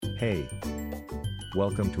Hey!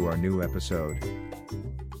 Welcome to our new episode.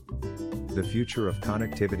 The future of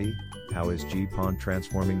connectivity, how is GPON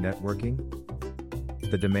transforming networking?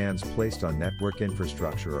 The demands placed on network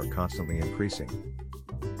infrastructure are constantly increasing.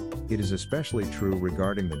 It is especially true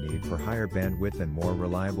regarding the need for higher bandwidth and more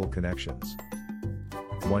reliable connections.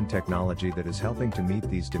 One technology that is helping to meet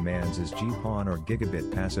these demands is GPON or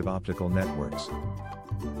Gigabit Passive Optical Networks.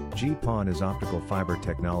 GPON is optical fiber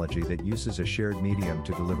technology that uses a shared medium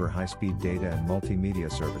to deliver high-speed data and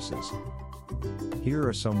multimedia services. Here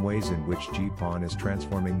are some ways in which GPON is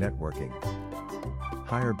transforming networking.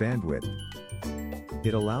 Higher bandwidth.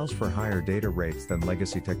 It allows for higher data rates than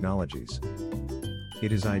legacy technologies.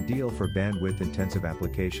 It is ideal for bandwidth-intensive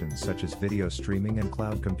applications such as video streaming and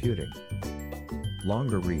cloud computing.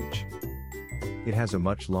 Longer reach. It has a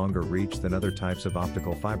much longer reach than other types of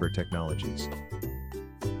optical fiber technologies.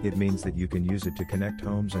 It means that you can use it to connect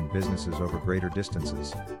homes and businesses over greater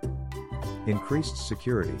distances. Increased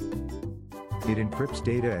security. It encrypts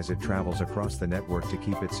data as it travels across the network to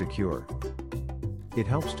keep it secure. It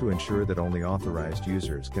helps to ensure that only authorized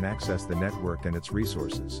users can access the network and its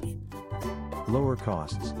resources. Lower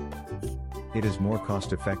costs. It is more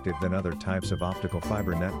cost-effective than other types of optical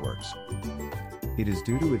fiber networks. It is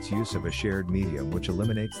due to its use of a shared medium which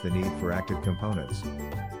eliminates the need for active components.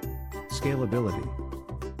 Scalability.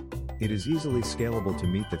 It is easily scalable to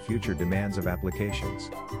meet the future demands of applications.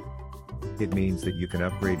 It means that you can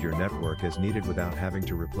upgrade your network as needed without having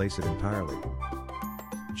to replace it entirely.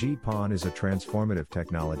 GPON is a transformative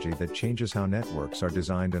technology that changes how networks are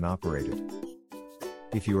designed and operated.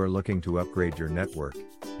 If you are looking to upgrade your network,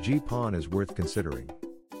 GPON is worth considering.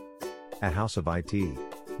 At House of IT,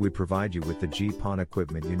 we provide you with the GPON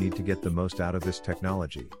equipment you need to get the most out of this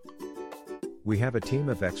technology. We have a team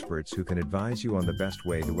of experts who can advise you on the best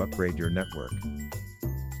way to upgrade your network.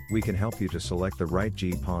 We can help you to select the right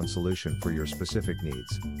GPON solution for your specific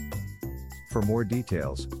needs. For more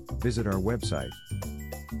details, visit our website,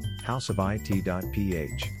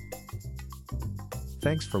 houseofit.ph.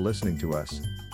 Thanks for listening to us.